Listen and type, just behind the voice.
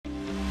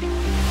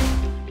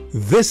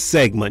This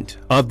segment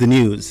of the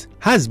news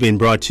has been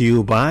brought to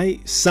you by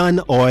Sun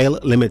Oil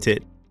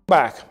Limited.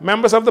 Back.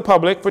 Members of the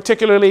public,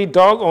 particularly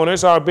dog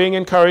owners, are being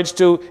encouraged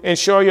to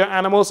ensure your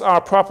animals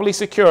are properly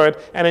secured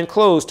and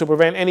enclosed to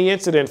prevent any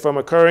incident from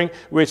occurring,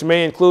 which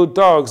may include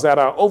dogs that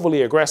are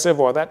overly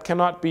aggressive or that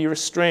cannot be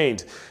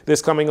restrained.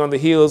 This coming on the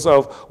heels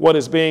of what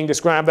is being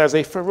described as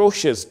a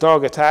ferocious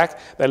dog attack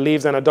that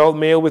leaves an adult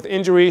male with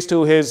injuries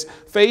to his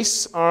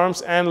face,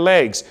 arms, and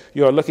legs.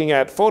 You're looking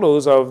at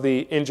photos of the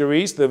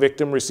injuries the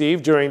victim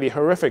received during the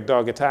horrific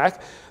dog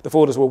attack. The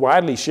photos were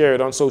widely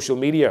shared on social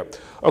media.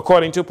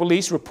 According to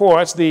police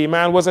reports, the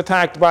man was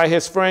attacked by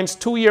his friend's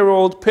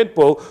 2-year-old pit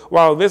bull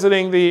while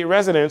visiting the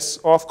residence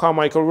off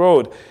Carmichael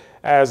Road.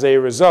 As a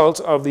result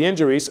of the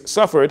injuries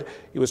suffered,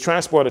 he was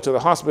transported to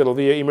the hospital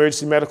via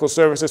emergency medical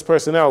services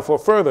personnel for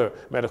further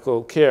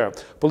medical care.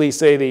 Police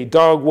say the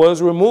dog was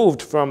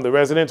removed from the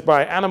residence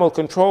by animal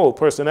control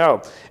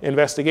personnel.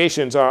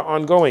 Investigations are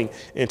ongoing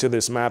into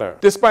this matter.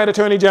 Despite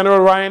Attorney General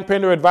Ryan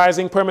Pinder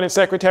advising permanent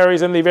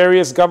secretaries in the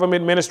various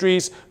government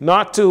ministries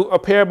not to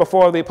appear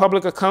before the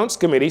Public Accounts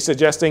Committee,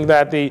 suggesting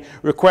that the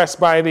request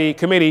by the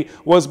committee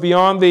was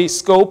beyond the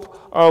scope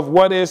of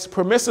what is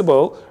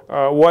permissible,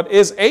 what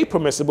is a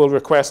permissible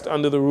request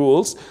under the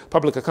rules,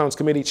 Public Accounts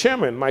Committee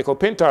Chairman Michael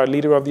Pintard,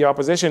 leader of the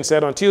opposition,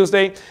 said on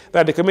Tuesday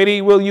that the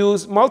committee will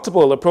use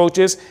multiple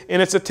approaches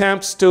in its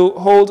attempts to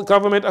hold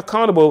government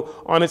accountable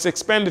on its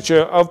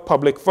expenditure of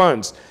public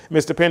funds.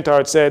 Mr.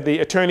 Pintard said the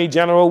Attorney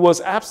General was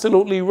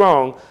absolutely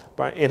wrong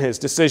in his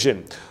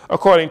decision.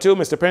 According to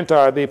Mr.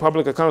 Pintard, the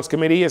Public Accounts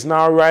Committee is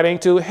now writing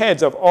to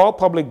heads of all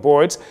public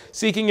boards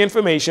seeking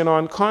information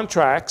on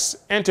contracts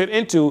entered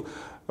into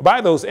by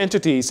those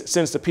entities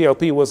since the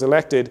PLP was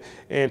elected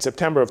in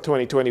September of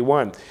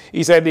 2021.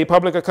 He said the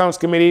Public Accounts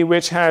Committee,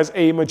 which has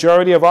a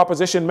majority of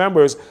opposition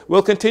members,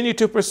 will continue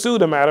to pursue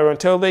the matter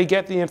until they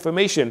get the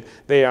information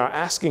they are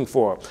asking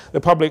for.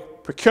 The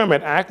Public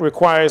Procurement Act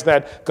requires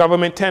that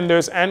government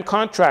tenders and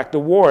contract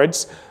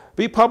awards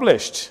be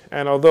published,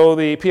 and although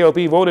the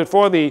PLP voted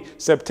for the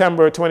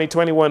September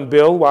 2021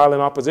 bill while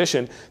in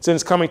opposition,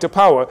 since coming to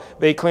power,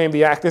 they claim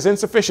the act is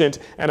insufficient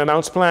and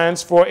announced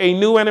plans for a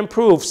new and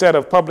improved set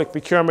of public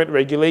procurement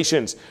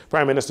regulations.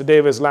 Prime Minister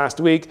Davis last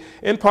week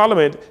in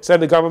Parliament said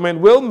the government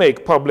will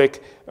make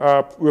public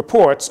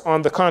reports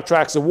on the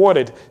contracts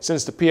awarded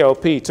since the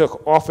PLP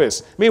took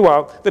office.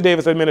 Meanwhile, the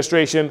Davis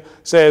administration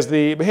says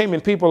the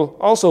Bahamian people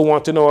also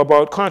want to know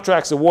about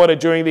contracts awarded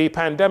during the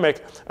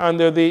pandemic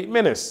under the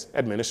Minnis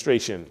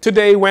administration.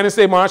 Today,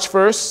 Wednesday, March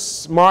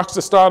 1st, marks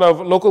the start of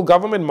Local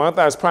Government Month,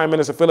 as Prime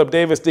Minister Philip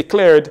Davis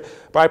declared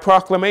by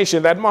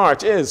proclamation that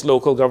March is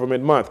Local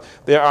Government Month.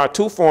 There are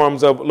 2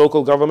 forms of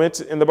local government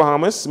in the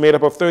Bahamas, made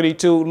up of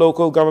 32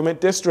 local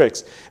government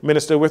districts.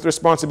 Minister with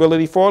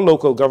responsibility for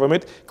local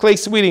government, Clay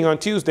Sweeting, on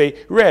Tuesday,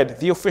 read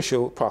the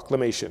official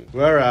proclamation.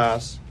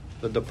 Whereas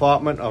the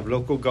Department of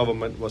Local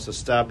Government was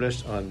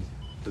established on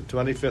the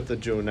 25th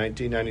of June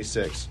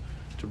 1996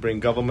 to bring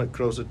government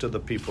closer to the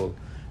people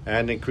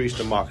and increase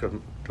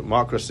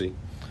democracy.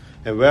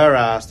 And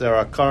whereas there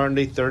are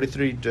currently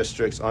 33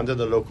 districts under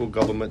the local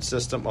government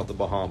system of the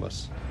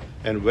Bahamas.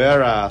 And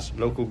whereas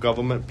local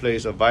government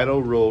plays a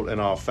vital role in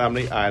our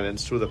family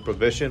islands through the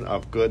provision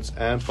of goods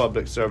and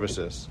public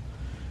services.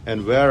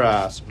 And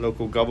whereas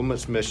local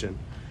government's mission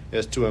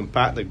is to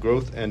impact the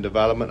growth and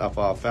development of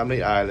our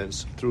family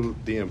islands through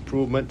the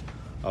improvement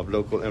of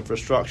local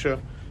infrastructure,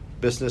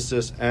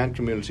 businesses, and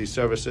community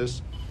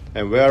services.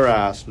 And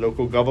whereas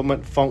local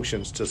government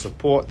functions to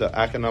support the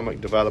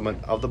economic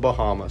development of the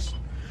Bahamas.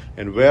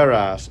 And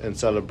whereas in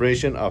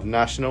celebration of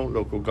National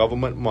Local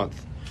Government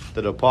Month,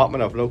 the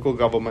Department of Local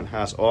Government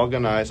has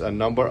organized a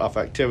number of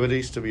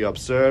activities to be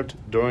observed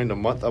during the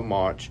month of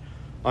March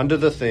under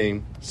the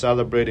theme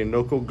Celebrating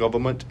Local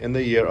Government in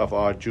the Year of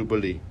Our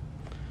Jubilee.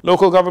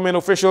 Local government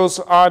officials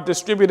are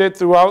distributed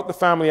throughout the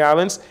family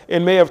islands.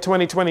 In May of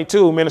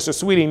 2022, Minister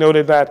Sweeting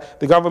noted that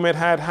the government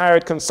had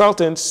hired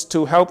consultants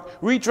to help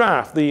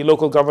redraft the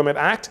Local Government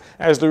Act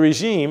as the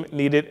regime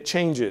needed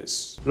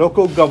changes.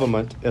 Local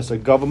government is a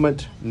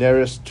government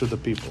nearest to the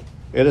people.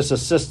 It is a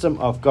system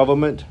of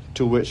government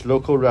to which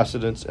local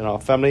residents in our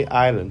family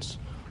islands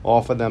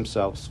offer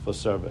themselves for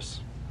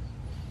service.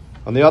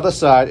 On the other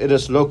side, it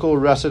is local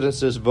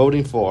residents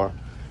voting for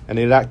and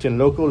electing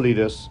local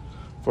leaders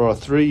for a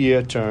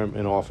 3-year term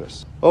in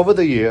office. Over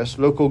the years,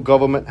 local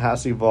government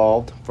has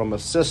evolved from a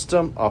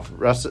system of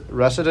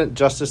resident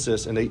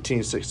justices in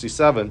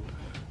 1867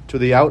 to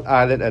the Out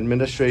Island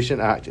Administration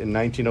Act in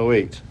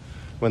 1908,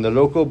 when the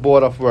Local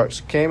Board of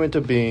Works came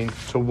into being,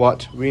 to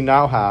what we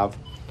now have,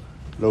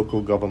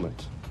 local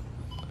government.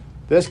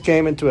 This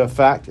came into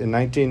effect in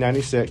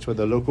 1996 with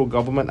the Local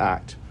Government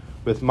Act,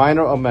 with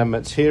minor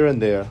amendments here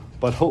and there,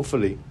 but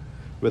hopefully,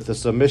 with the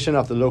submission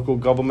of the Local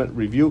Government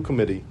Review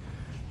Committee,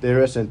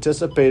 there is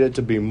anticipated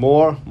to be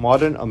more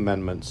modern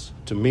amendments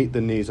to meet the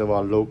needs of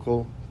our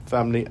local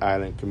family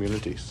island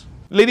communities.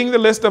 Leading the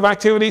list of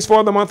activities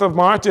for the month of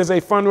March is a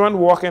fun run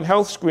walk and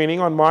health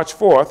screening on March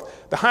 4th.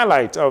 The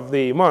highlight of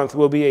the month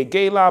will be a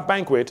gala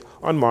banquet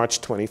on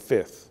March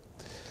 25th.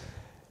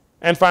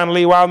 And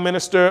finally, while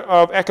Minister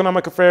of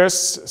Economic Affairs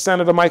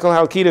Senator Michael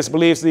Halkitis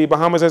believes the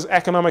Bahamas'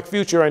 economic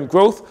future and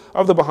growth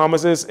of the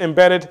Bahamas is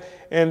embedded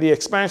in the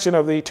expansion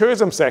of the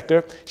tourism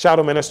sector,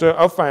 Shadow Minister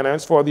of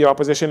Finance for the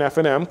opposition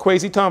F&M,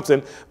 Kwesi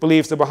Thompson,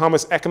 believes the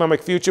Bahamas'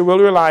 economic future will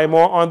rely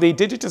more on the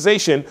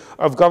digitization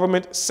of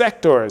government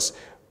sectors,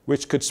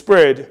 which could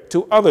spread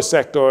to other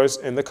sectors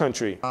in the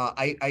country.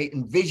 I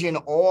envision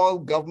all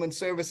government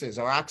services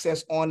are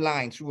accessed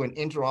online through an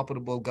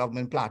interoperable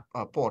government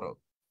portal.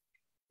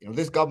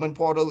 This government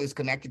portal is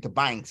connected to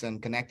banks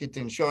and connected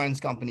to insurance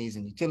companies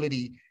and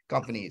utility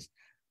companies,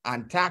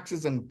 and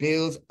taxes and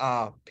bills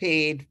are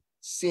paid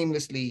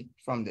seamlessly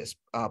from this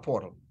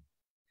portal.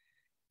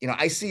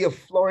 I see a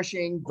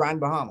flourishing Grand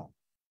Bahama,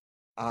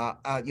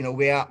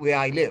 where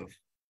I live.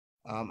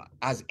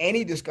 As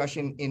any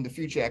discussion in the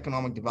future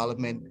economic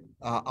development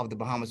of the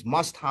Bahamas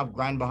must have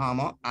Grand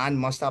Bahama and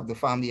must have the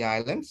Family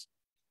Islands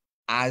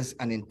as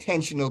an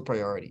intentional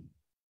priority.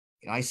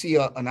 I see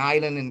an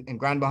island in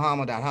Grand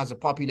Bahama that has a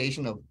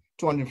population of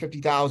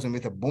 250,000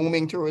 with a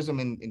booming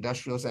tourism and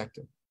industrial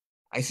sector.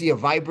 I see a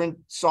vibrant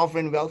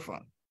sovereign wealth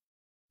fund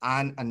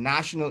and a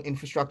national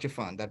infrastructure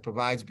fund that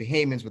provides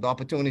Bahamians with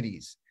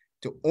opportunities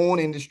to own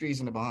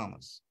industries in the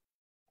Bahamas.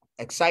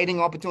 Exciting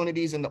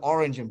opportunities in the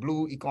orange and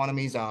blue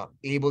economies are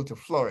able to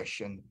flourish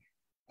and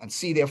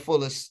see their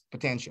fullest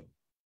potential.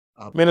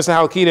 Minister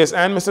Halkitis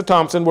and Mr.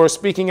 Thompson were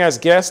speaking as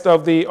guests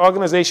of the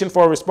Organization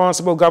for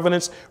Responsible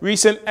Governance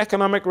recent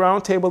economic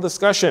roundtable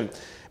discussion.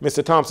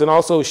 Mr. Thompson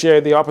also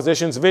shared the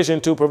opposition's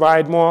vision to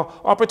provide more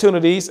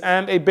opportunities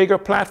and a bigger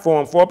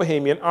platform for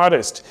Bahamian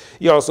artists.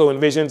 He also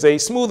envisions a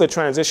smoother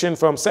transition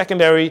from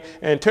secondary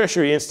and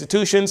tertiary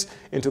institutions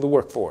into the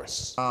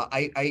workforce.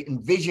 I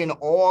envision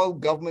all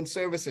government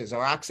services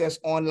are accessed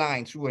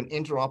online through an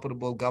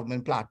interoperable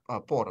government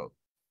portal.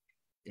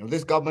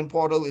 This government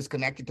portal is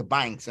connected to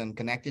banks and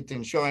connected to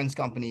insurance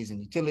companies and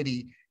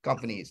utility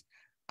companies,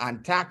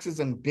 and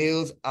taxes and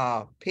bills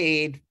are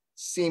paid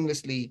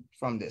seamlessly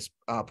from this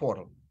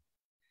portal.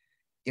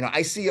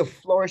 I see a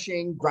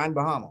flourishing Grand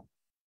Bahama,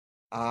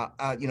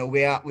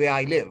 where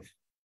I live.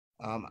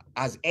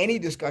 As any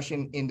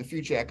discussion in the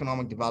future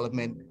economic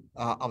development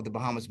of the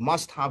Bahamas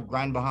must have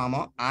Grand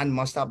Bahama and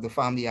must have the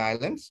Family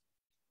Islands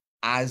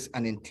as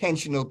an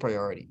intentional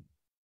priority.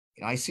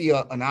 I see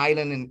an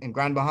island in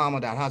Grand Bahama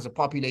that has a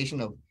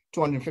population of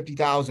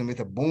 250,000 with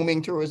a booming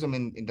tourism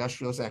and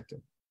industrial sector.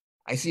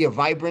 I see a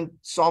vibrant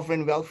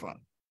sovereign wealth fund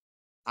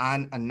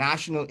and a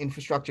national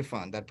infrastructure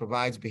fund that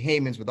provides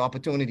Bahamians with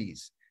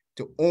opportunities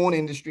to own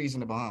industries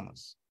in the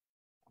Bahamas.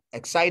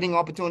 Exciting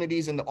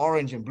opportunities in the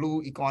orange and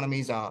blue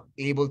economies are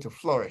able to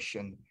flourish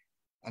and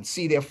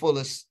see their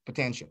fullest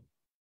potential.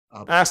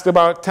 Asked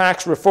about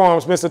tax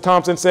reforms, Mr.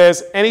 Thompson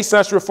says any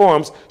such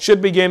reforms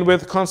should begin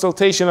with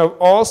consultation of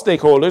all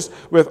stakeholders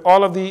with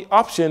all of the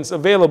options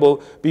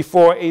available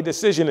before a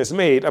decision is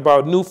made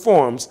about new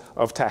forms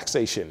of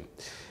taxation.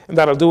 And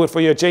that'll do it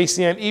for your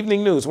JCN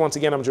Evening News. Once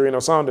again, I'm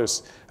Jcn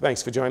Saunders.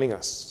 Thanks for joining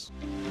us.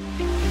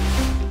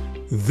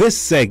 This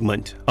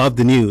segment of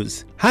the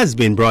news has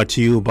been brought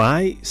to you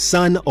by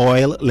Sun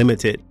Oil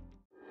Limited.